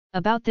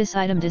About this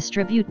item,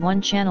 distribute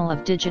one channel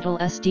of digital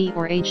SD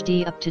or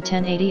HD up to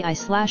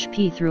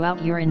 1080i/p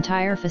throughout your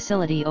entire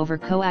facility over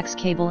coax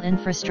cable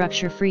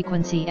infrastructure.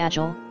 Frequency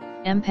agile,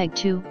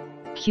 MPEG-2,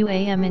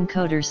 QAM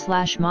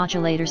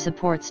encoder/modulator,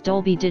 supports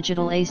Dolby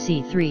Digital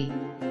AC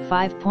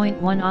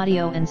 3.5.1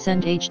 audio and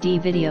send HD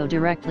video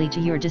directly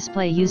to your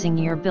display using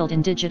your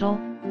built-in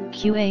digital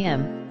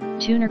QAM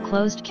tuner.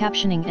 Closed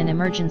captioning and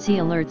emergency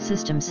alert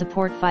system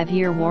support.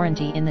 5-year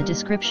warranty in the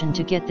description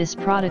to get this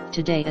product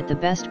today at the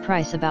best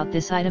price. About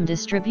this item,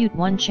 distribute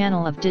one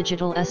channel of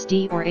digital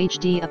SD or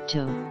HD up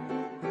to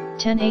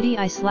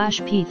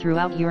 1080i/p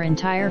throughout your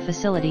entire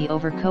facility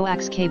over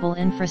coax cable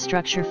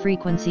infrastructure.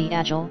 Frequency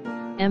agile,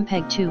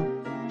 MPEG-2,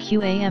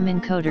 QAM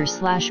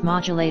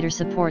encoder/modulator,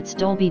 supports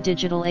Dolby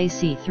Digital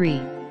AC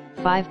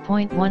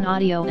 3.5.1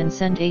 audio and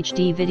send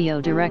HD video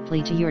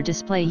directly to your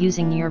display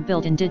using your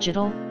built-in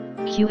digital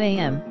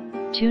QAM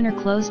tuner.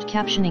 Closed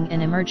captioning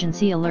and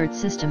emergency alert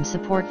system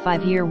support.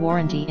 5-year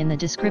warranty in the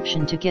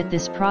description to get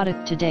this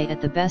product today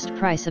at the best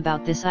price.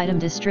 About this item,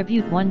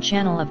 distribute one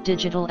channel of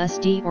digital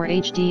SD or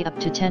HD up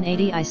to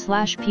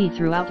 1080i/p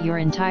throughout your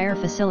entire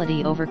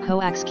facility over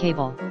coax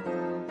cable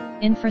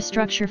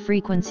infrastructure.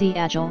 Frequency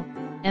agile,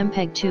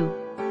 MPEG-2,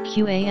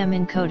 QAM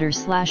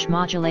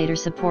encoder/modulator,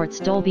 supports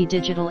Dolby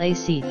Digital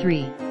AC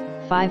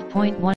 3.5.1